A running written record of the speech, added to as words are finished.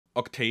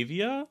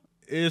Octavia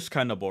is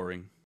kinda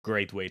boring.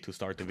 Great way to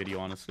start the video,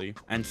 honestly.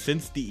 And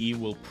since the E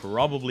will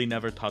probably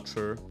never touch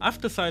her,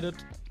 I've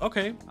decided,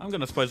 okay, I'm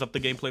gonna spice up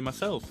the gameplay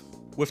myself.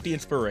 With the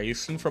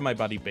inspiration from my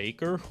buddy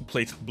Baker, who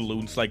plays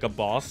balloons like a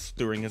boss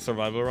during his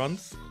survival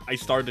runs, I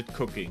started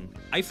cooking.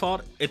 I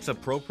thought it's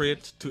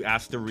appropriate to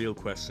ask the real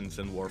questions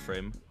in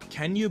Warframe.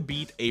 Can you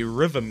beat a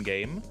rhythm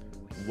game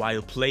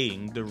while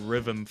playing the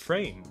rhythm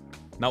frame?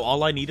 Now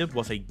all I needed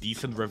was a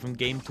decent rhythm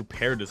game to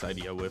pair this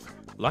idea with.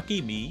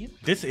 Lucky me,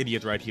 this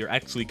idiot right here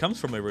actually comes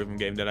from a rhythm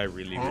game that I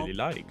really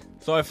like.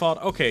 So I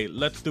thought, okay,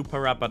 let's do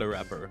Parappa the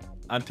Rapper.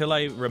 Until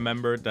I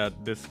remembered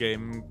that this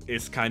game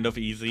is kind of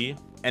easy,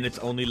 and it's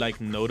only like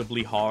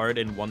notably hard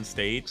in one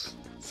stage.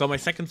 So my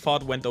second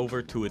thought went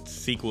over to its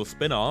sequel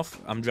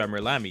spin-off,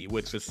 Lammy,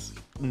 which is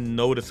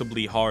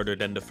noticeably harder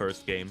than the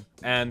first game.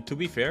 And to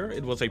be fair,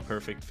 it was a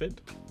perfect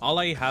fit. All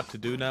I had to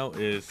do now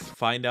is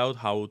find out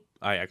how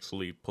I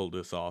actually pull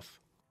this off.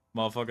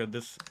 Motherfucker,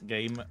 this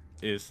game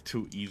is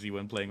too easy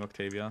when playing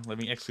Octavia. Let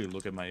me actually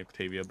look at my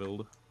Octavia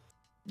build.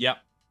 Yeah,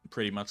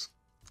 pretty much.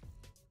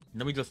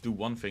 Let me just do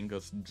one thing,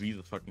 because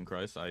Jesus fucking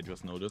Christ, I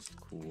just noticed.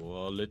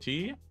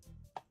 Quality.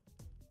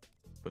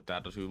 Put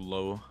that to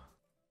low.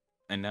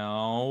 And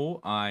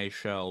now I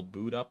shall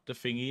boot up the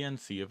thingy and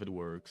see if it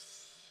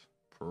works.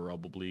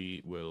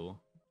 Probably will.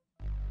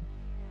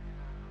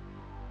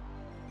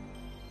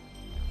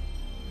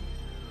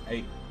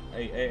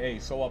 Hey,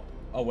 show up.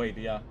 Oh, wait,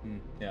 yeah.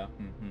 Yeah.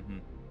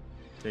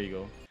 There you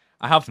go.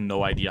 I have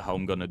no idea how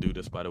I'm gonna do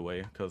this, by the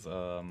way, because,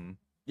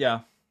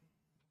 yeah.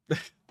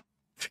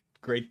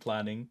 Great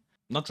planning.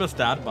 Not just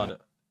that,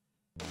 but...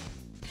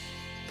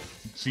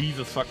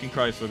 Jesus fucking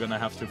Christ, we're gonna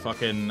have to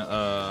fucking,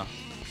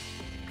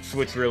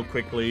 switch real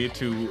quickly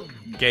to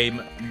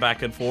game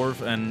back and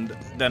forth, and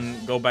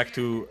then go back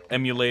to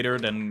emulator,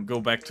 then go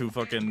back to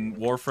fucking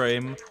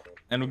Warframe.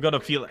 And we're gonna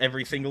feel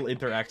every single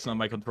interaction on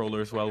my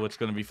controller as well, which is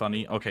gonna be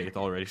funny. Okay, it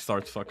already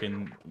starts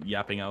fucking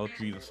yapping out.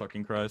 Jesus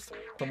fucking Christ.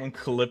 Someone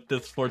clipped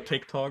this for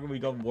TikTok. We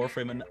got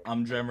Warframe and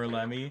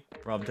Lammy.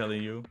 Bro, I'm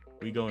telling you,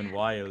 we going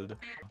wild.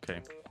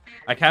 Okay.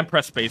 I can't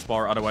press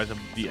spacebar, otherwise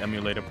the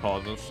emulator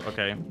pauses.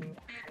 Okay.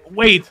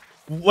 Wait!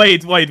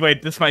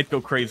 This might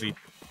go crazy.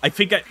 I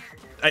think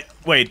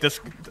wait, this...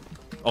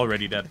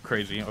 Already dead.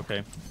 Crazy.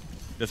 Okay.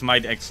 This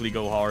might actually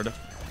go hard.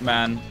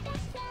 Man.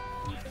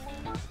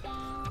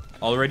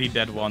 Already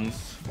dead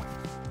once.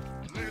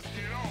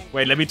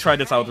 Wait, let me try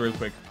this out real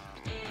quick.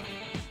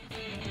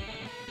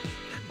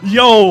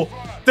 Yo!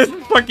 This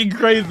is fucking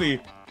crazy!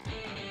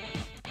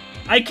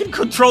 I can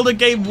control the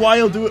game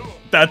while doing...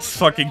 That's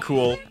fucking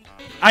cool.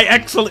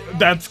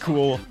 That's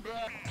cool.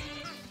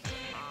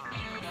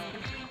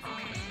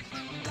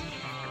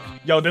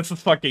 Yo, this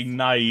is fucking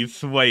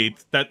nice.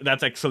 Wait,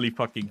 that's actually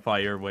fucking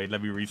fire. Wait,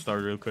 let me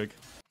restart real quick.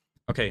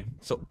 Okay,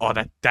 so... Oh,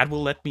 that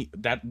will let me...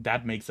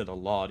 That makes it a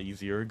lot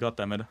easier. God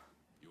damn it.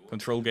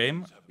 Control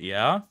game?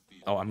 Yeah?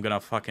 Oh, I'm gonna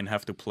fucking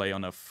have to play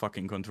on a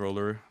fucking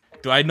controller.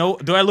 Do I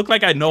look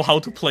like I know how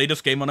to play this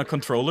game on a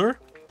controller?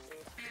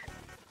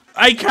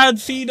 I can't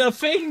see the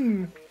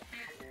thing!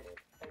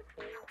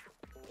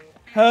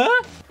 Huh?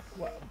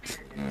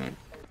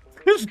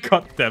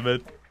 God damn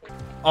it.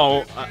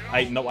 Oh,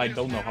 I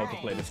don't know how to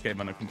play this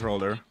game on a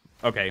controller.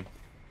 Okay.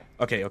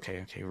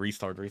 Okay.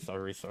 Restart.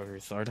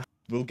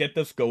 We'll get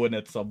this going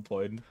at some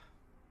point.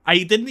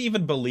 I didn't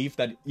even believe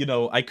that, you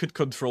know, I could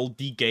control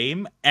the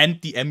game and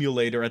the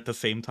emulator at the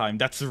same time.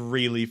 That's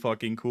really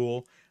fucking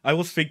cool. I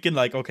was thinking,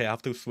 like, okay, I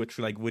have to switch,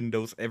 like,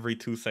 windows every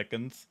 2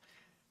 seconds.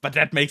 But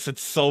that makes it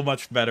so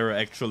much better,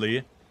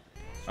 actually.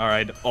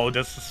 Alright. Oh,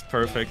 this is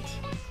perfect.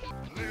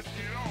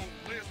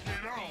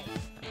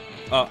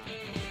 Oh,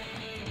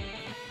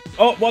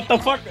 what the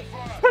fuck?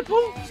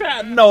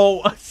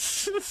 No.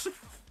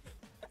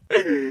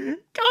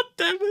 God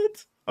damn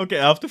it. Okay,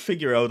 I have to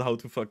figure out how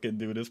to fucking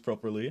do this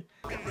properly.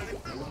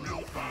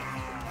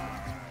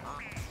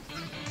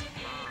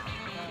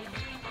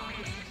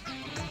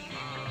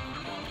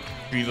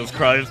 Jesus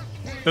Christ.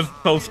 This is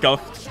so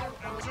scuffed.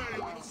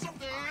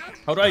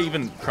 How do I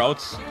even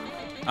crouch?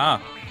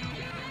 Ah.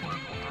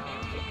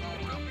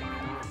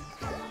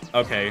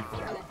 Okay.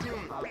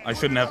 I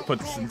shouldn't have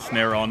put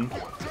snare on.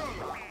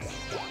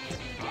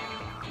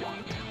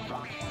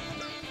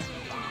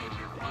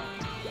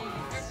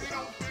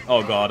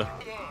 Oh god.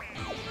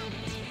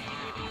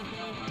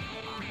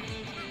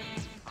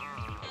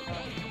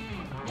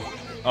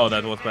 Oh,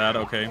 that was bad.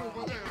 Okay.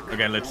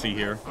 Okay, let's see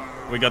here.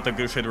 We got the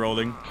good shit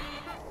rolling.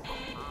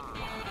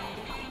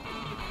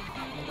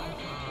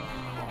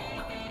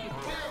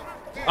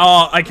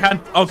 Oh, I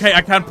can't. Okay,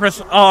 I can't press.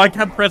 Oh, I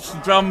can't press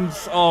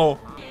jumps. Oh.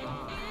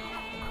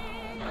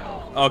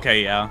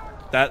 Okay, yeah.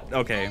 That.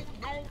 Okay.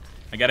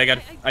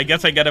 I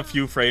guess I get a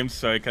few frames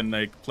so I can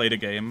like play the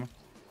game.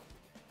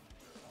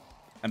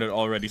 And it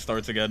already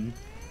starts again.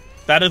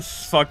 That is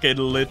fucking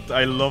lit.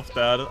 I love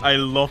that. I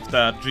love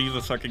that.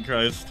 Jesus fucking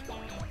Christ.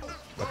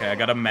 Okay, I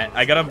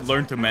gotta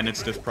learn to manage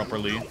this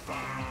properly.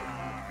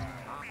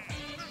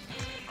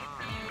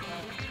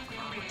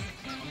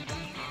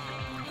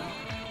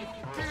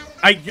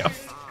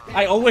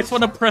 I always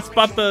want to press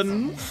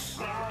buttons.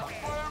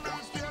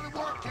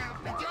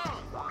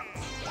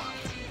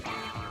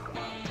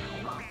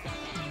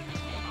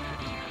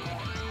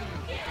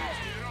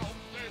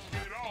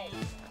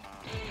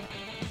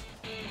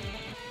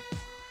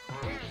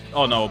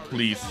 Oh no,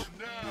 please.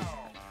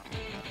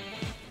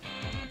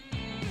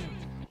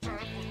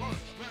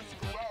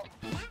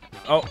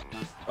 Oh,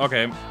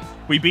 okay.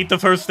 We beat the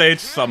first stage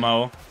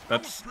somehow.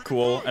 That's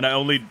cool. And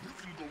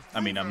I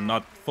mean, I'm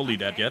not fully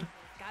dead yet.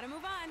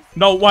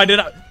 No, why did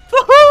I?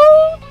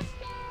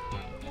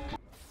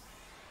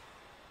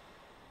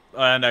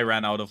 And I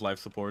ran out of life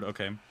support.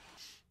 Okay.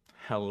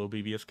 Hello,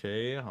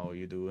 BBSK. How are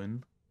you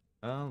doing?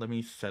 Let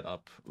me set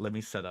up.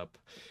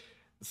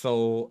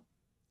 So,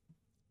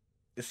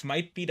 this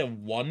might be the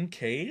one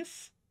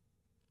case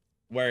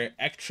where I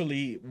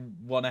actually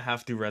want to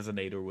have the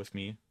resonator with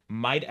me.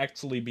 Might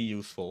actually be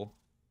useful.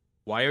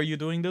 Why are you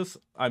doing this?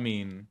 I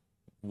mean,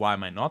 why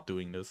am I not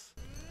doing this?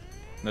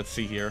 Let's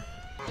see here.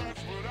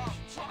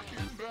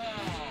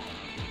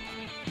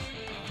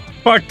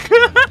 Fuck!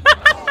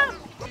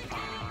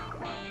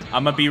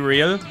 I'ma be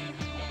real.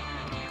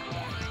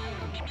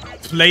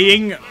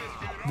 Playing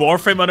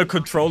Warframe on a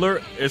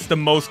controller is the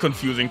most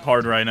confusing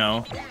part right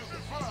now.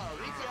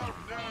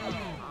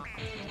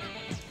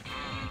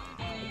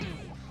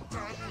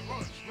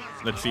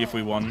 Let's see if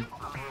we won.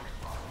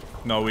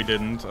 No, we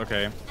didn't.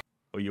 Okay.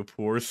 Oh, you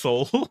poor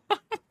soul.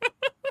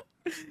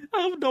 I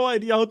have no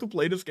idea how to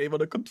play this game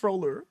on a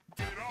controller.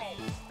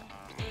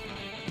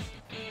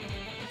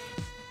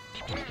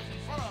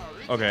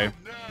 Okay.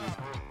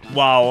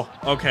 Wow.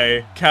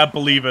 Okay. Can't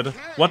believe it.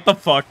 What the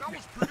fuck?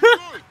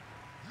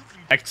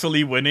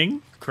 Actually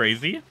winning?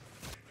 Crazy.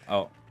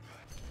 Oh.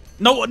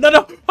 No, no,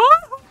 no.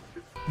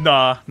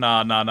 Nah.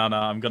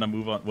 I'm gonna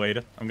move on. Wait.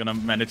 I'm gonna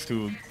manage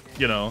to,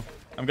 you know...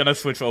 I'm gonna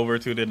switch over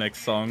to the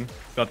next song.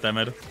 God damn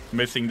it.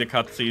 Missing the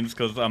cutscenes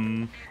because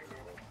I'm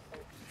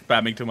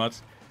spamming too much.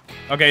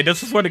 Okay,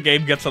 this is where the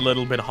game gets a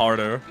little bit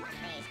harder.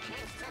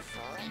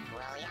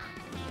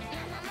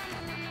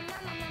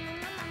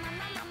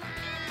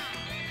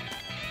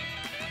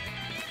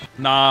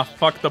 Nah,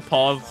 fuck the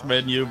pause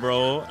menu,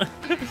 bro.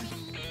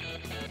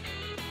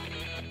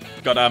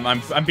 God,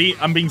 I'm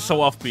being so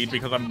offbeat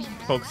because I'm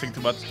focusing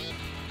too much.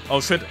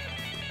 Oh shit.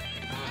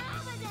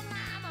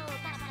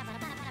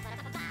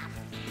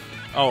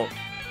 Oh.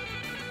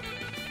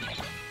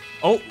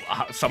 Oh,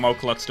 somehow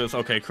clutched this.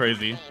 Okay,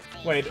 crazy.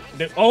 Wait.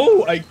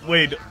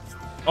 Wait.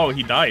 Oh,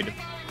 he died.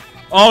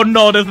 Oh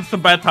no, this is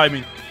some bad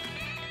timing.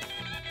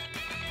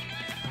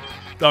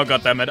 Oh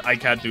god damn it, I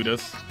can't do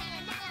this.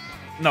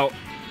 No.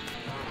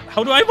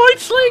 How do I void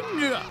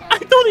sling? I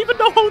don't even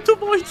know how to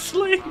void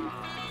sling.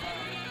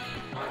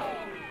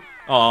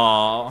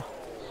 Aww.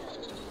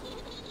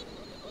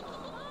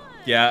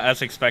 Yeah,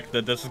 as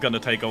expected, this is gonna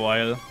take a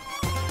while.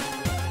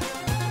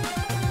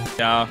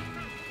 Yeah,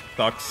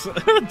 sucks.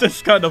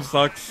 This kind of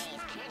sucks.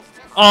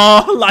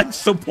 Oh, life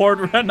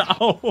support ran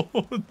out.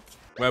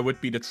 Where would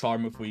be the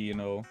charm if we, you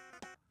know,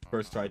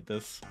 first tried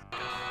this?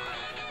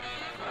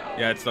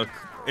 Yeah, it's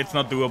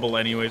not doable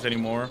anyways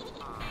anymore.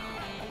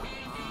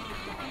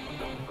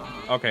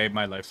 Okay,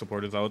 my life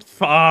support is out.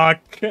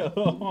 Fuck.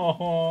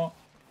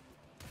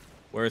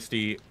 Where's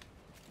the?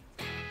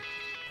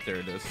 There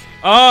it is.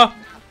 Ah!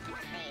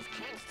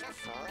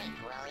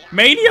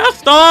 Mania,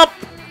 stop!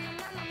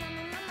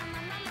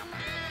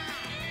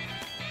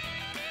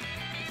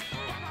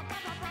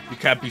 You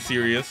can't be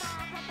serious.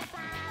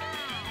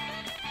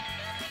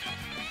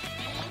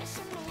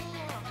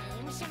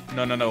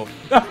 No.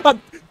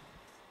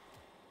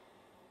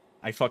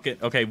 I fuck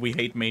it. Okay, we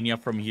hate Mania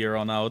from here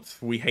on out.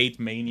 We hate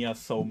Mania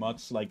so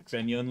much, like,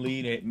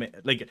 genuinely.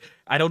 Like,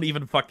 I don't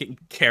even fucking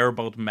care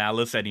about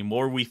Malice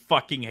anymore. We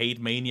fucking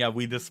hate Mania.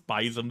 We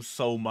despise him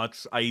so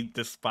much. I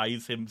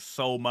despise him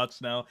so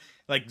much now.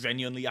 Like,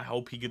 genuinely, I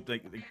hope he could,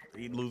 like,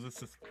 he loses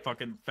his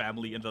fucking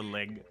family in the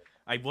leg.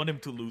 I want him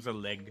to lose a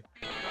leg.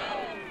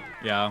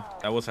 Yeah,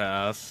 that was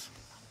ass.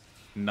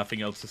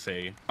 Nothing else to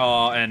say.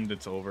 Oh, and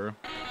it's over.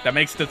 That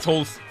makes this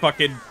whole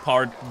fucking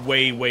part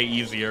way, way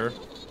easier.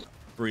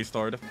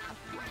 Restart.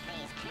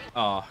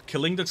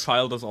 Killing the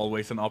child is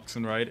always an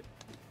option, right?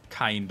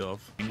 Kind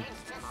of.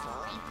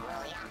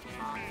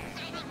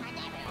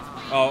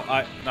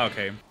 Oh,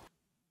 okay.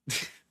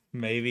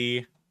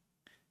 Maybe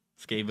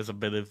this game is a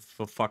bit of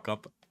a fuck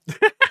up.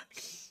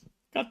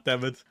 God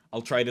damn it.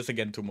 I'll try this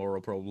again tomorrow,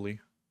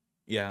 probably.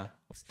 Yeah.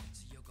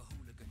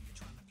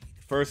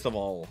 First of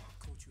all,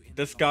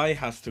 this guy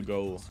has to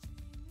go.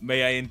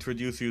 May I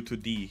introduce you to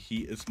D? He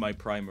is my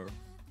primer.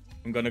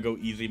 I'm gonna go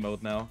easy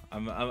mode now.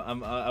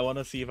 I want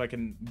to see if I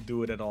can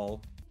do it at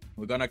all.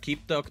 We're gonna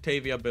keep the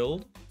Octavia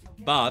build,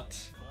 but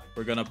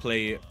we're gonna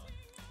play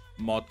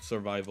mod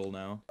survival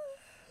now.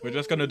 We're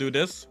just gonna do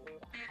this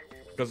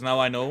because now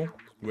I know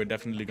we're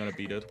definitely gonna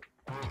beat it.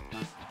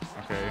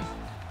 Okay,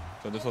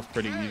 so this was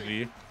pretty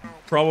easy.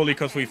 Probably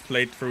because we've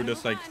played through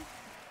this like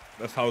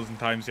 1,000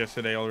 times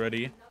yesterday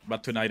already.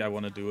 But tonight I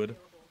want to do it.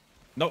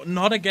 No,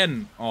 not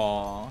again.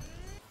 Aww.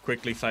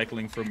 Quickly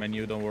cycling through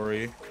menu, don't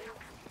worry.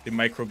 The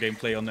micro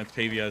gameplay on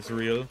Octavia is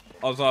real.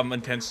 Also, I'm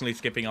intentionally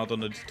skipping out on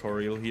the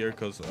tutorial here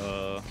because,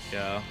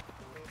 yeah,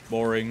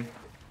 boring.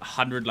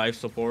 100 life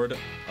support.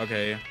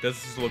 Okay,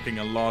 this is looking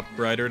a lot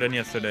brighter than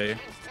yesterday.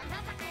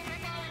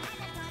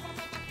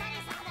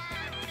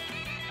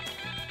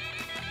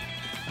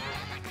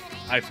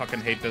 I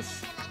fucking hate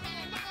this.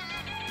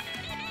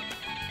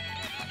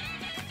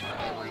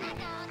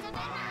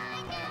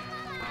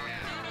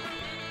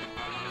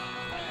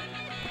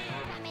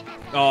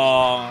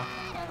 Oh.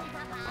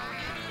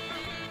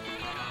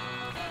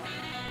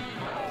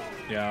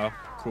 Yeah,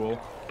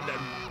 cool.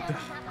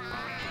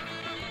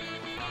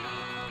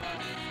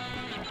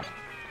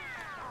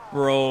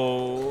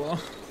 Bro.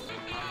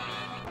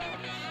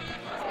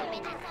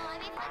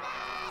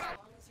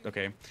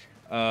 Okay.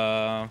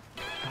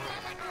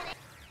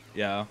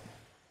 Yeah.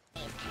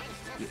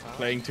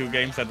 Playing 2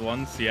 games at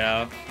once,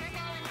 yeah.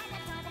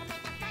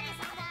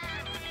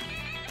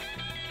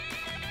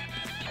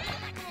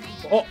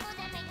 Oh!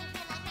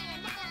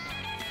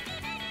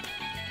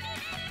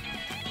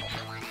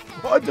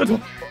 Oh,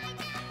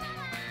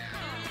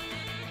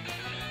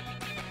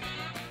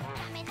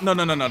 no,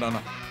 no, no, no, no,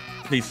 no.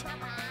 Please.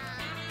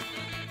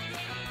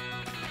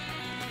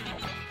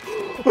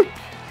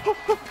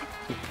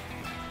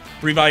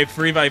 Revive,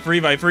 revive,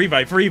 revive,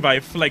 revive,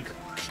 revive. Like,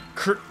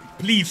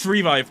 please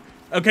revive.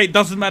 Okay,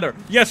 doesn't matter.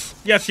 Yes,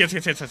 yes, yes,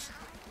 yes, yes, yes.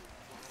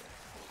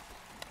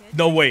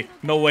 No way,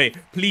 no way.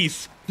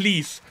 Please,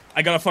 please.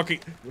 I gotta fucking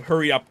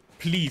hurry up.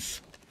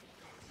 Please.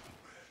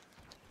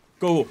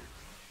 Go.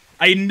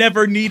 I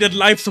never needed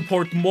life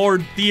support more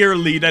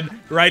dearly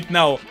than right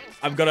now.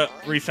 I'm gonna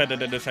reset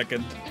it in a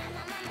second.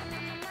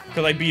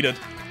 Because I beat it.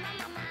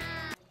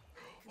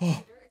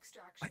 Oh,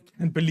 I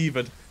can't believe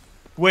it.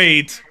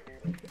 Wait.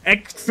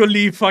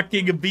 Actually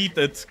fucking beat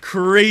it.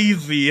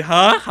 Crazy,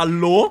 huh?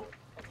 Hello?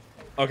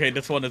 Okay,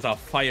 this one is a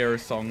fire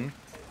song.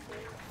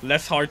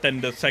 Less hard than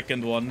the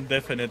second one,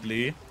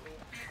 definitely.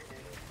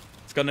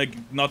 It's gonna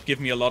not give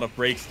me a lot of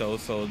breaks though,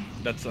 so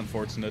that's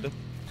unfortunate.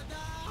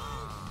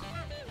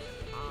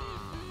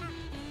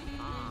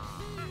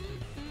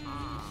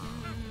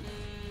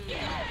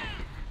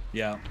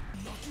 Yeah.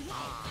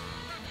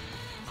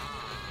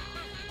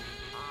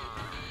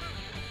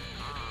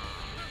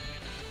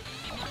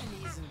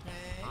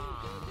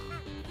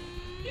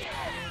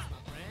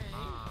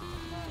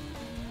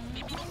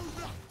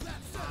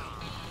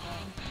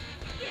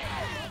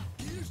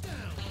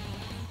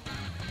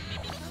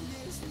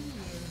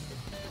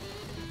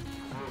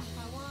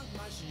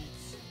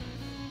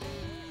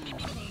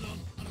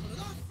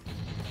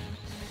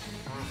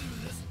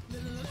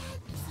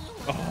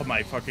 Oh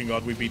my fucking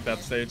god, we beat that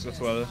stage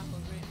as well.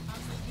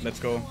 Let's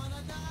go.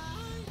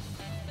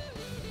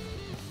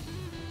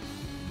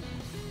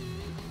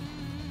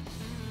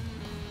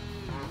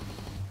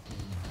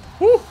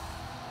 Woo!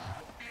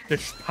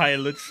 This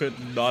pilot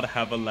should not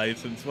have a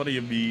license. What do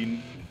you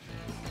mean?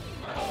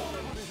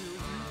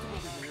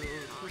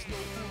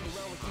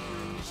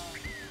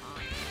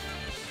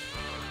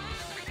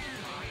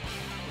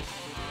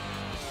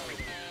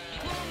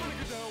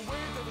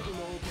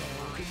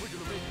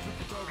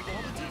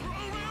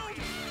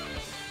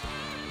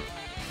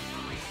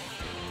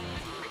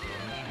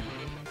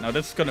 Now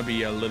this is gonna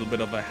be a little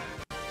bit of a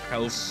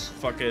hell's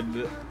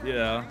fucking,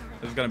 yeah,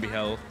 this is gonna be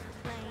hell.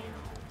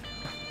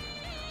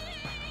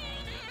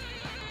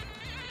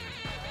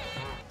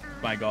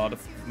 My god,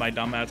 my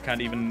dumbass can't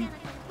even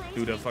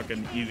do the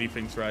fucking easy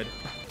things right.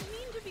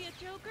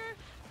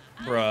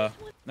 Bruh.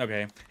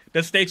 Okay.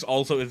 This stage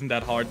also isn't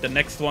that hard. The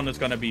next one is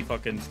gonna be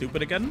fucking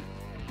stupid again.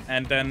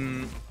 And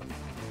then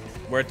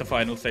we're at the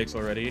final stage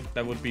already.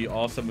 That would be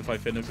awesome if I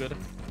finish it.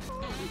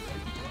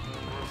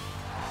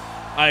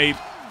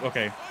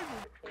 Okay.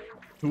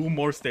 2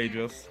 more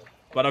stages.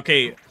 But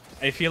okay,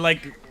 I feel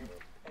like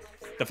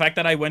the fact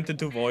that I went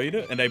into Void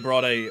and I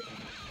brought a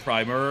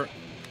primer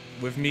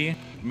with me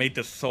made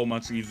this so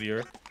much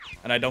easier.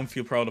 And I don't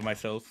feel proud of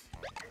myself.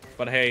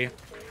 But hey,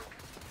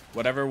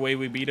 whatever way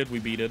we beat it, we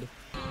beat it.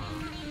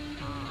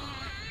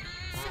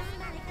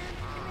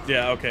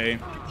 Yeah, okay.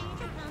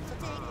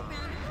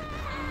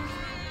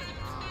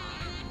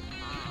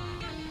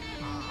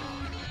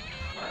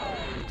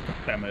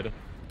 Damn it.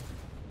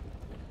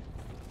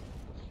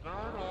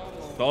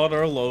 Start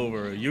all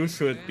over. You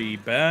should be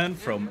banned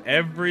from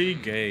every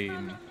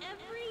game.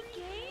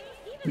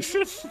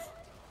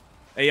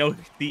 Ayo,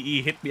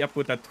 DE hit me up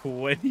with a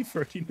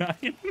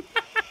 2039.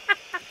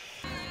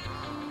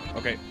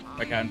 Okay,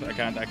 I can't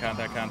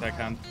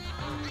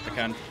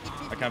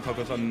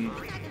focus on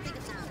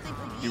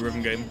the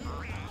Riven game.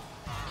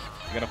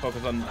 I gotta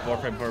focus on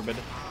warframe for a bit.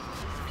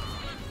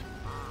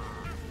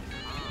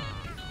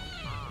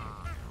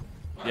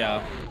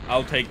 Yeah,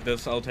 I'll take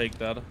this, I'll take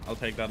that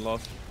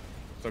loss.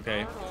 It's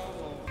okay.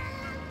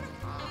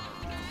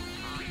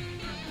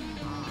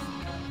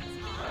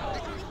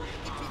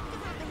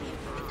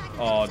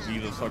 Oh,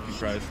 Jesus fucking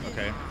Christ.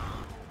 Okay.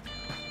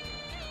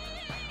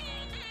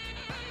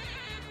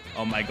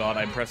 Oh my god,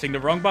 I'm pressing the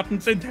wrong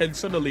buttons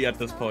intentionally at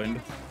this point.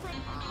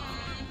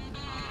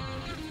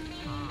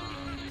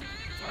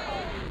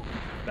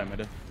 Damn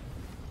it.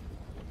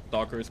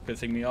 Stalker is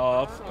pissing me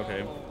off.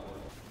 Okay.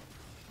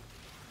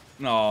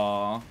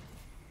 Aww.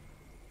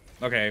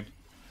 Okay.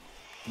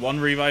 1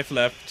 revive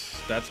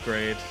left. That's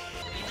great.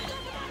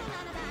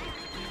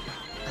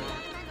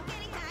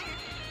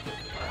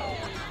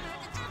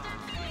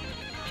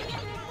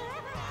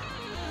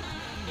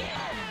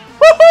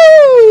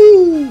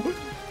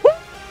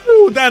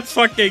 that's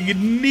fucking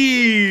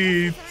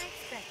neat.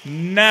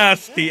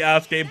 Nasty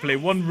ass gameplay.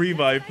 1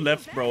 revive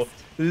left, bro.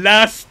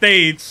 Last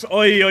stage.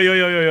 Oi, oi,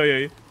 oi, oi, oi,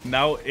 oi.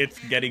 Now it's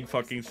getting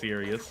fucking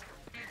serious.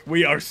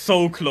 We are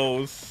so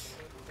close.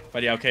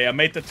 But yeah, okay, I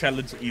made the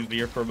challenge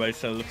easier for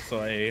myself,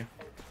 so I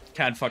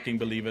can't fucking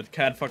believe it.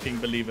 Can't fucking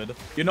believe it.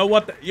 You know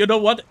what? You know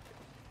what?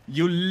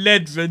 You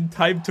legend,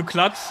 time to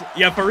clutch.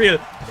 Yeah, for real.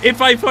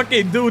 If I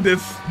fucking do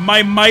this,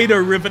 my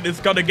miter ribbon is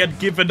gonna get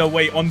given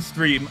away on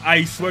stream.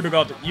 I swear to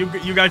God,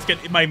 you guys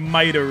get my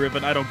miter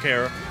ribbon. I don't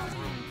care.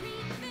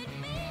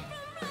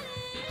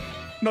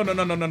 No, no,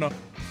 no, no, no, no.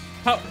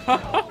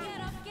 How?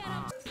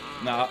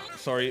 Nah,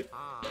 sorry.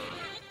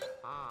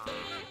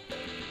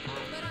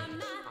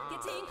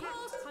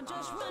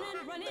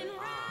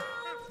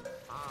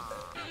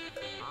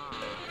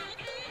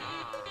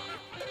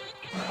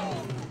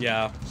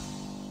 Yeah.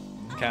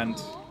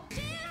 Can't.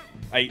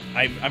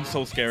 I'm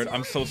so scared.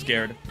 I'm so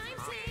scared.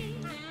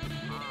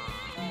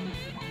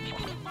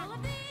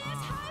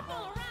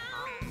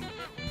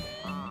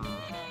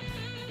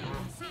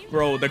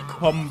 Bro, the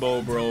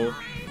combo, bro.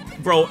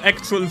 Bro,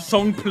 actual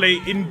song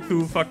play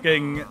into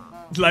fucking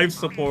live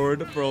support,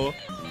 bro.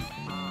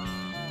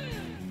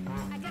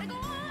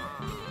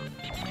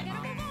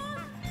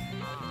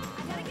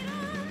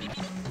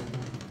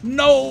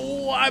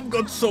 No, I've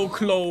got so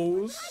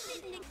close.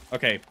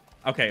 Okay,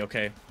 okay,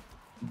 okay.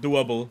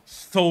 Doable.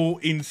 So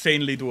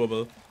insanely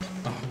doable.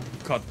 Oh,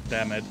 God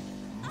damn it.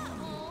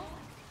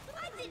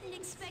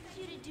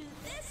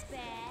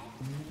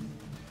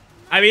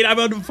 I mean, I'm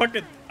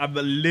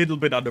a little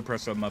bit under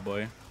pressure, my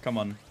boy. Come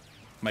on.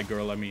 My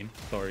girl, I mean.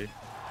 Sorry.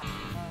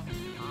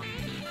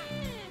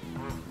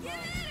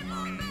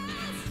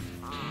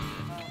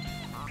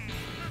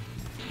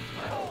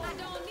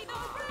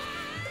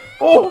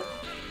 Oh!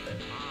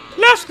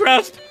 Last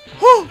crest!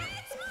 Oh!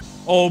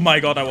 Oh my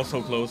God, I was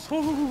so close.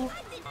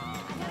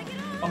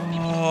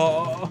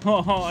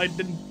 Oh, I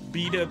didn't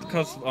beat it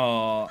because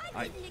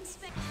I.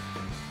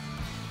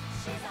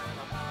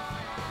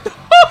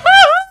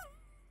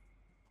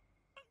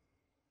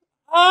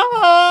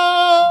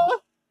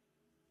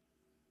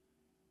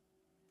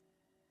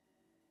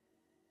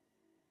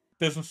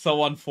 This is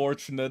so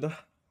unfortunate.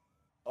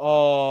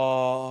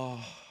 Oh,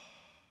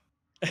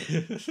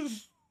 this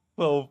is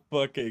so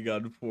fucking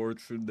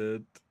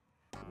unfortunate.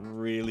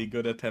 Really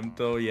good attempt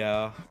though.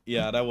 Yeah,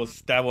 yeah, that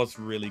was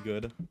really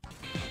good.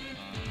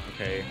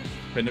 Okay,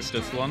 finish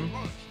this one.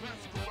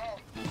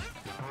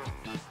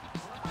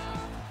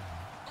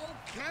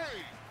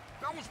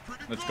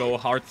 Let's go.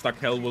 Hard stuck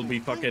hell will be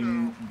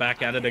fucking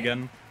back at it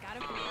again.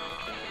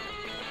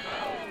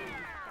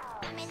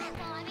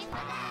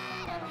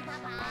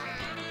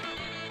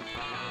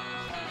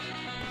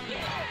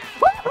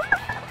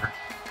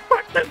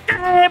 Fuck this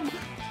game!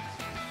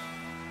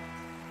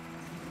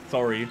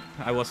 Sorry,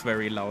 I was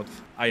very loud.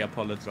 I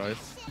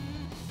apologize.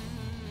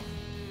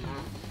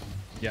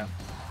 Yeah.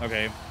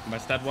 Okay,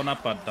 messed that one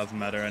up, but doesn't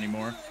matter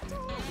anymore.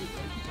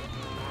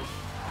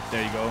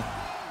 There you go.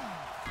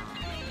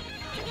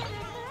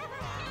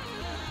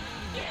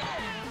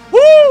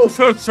 Woo!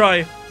 First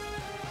try.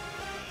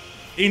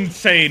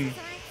 Insane.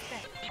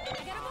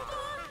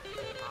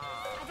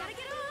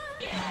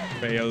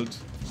 Failed.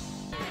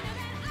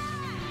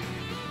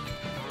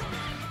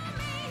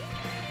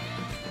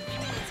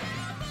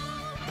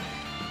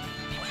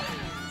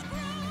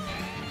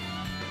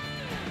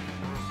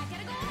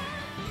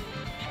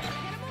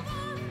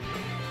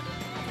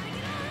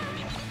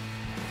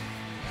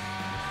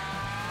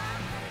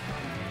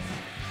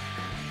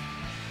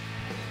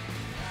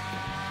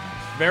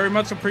 Very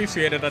much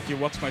appreciated that you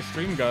watched my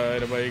stream, by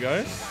the way,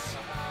 guys.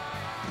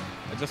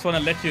 I just want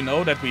to let you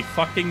know that we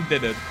fucking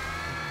did it.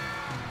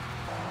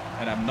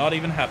 And I'm not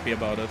even happy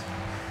about it.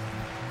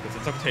 Because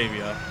it's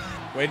Octavia.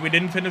 Wait, we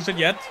didn't finish it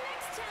yet.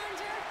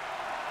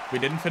 We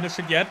didn't finish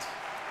it yet.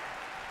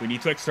 We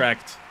need to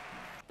extract.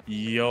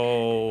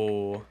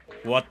 Yo.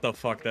 What the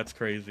fuck? That's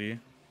crazy.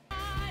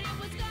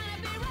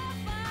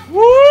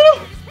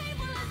 Woo!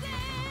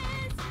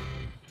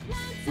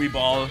 We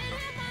ball.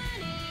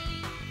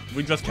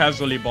 We just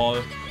casually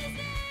ball.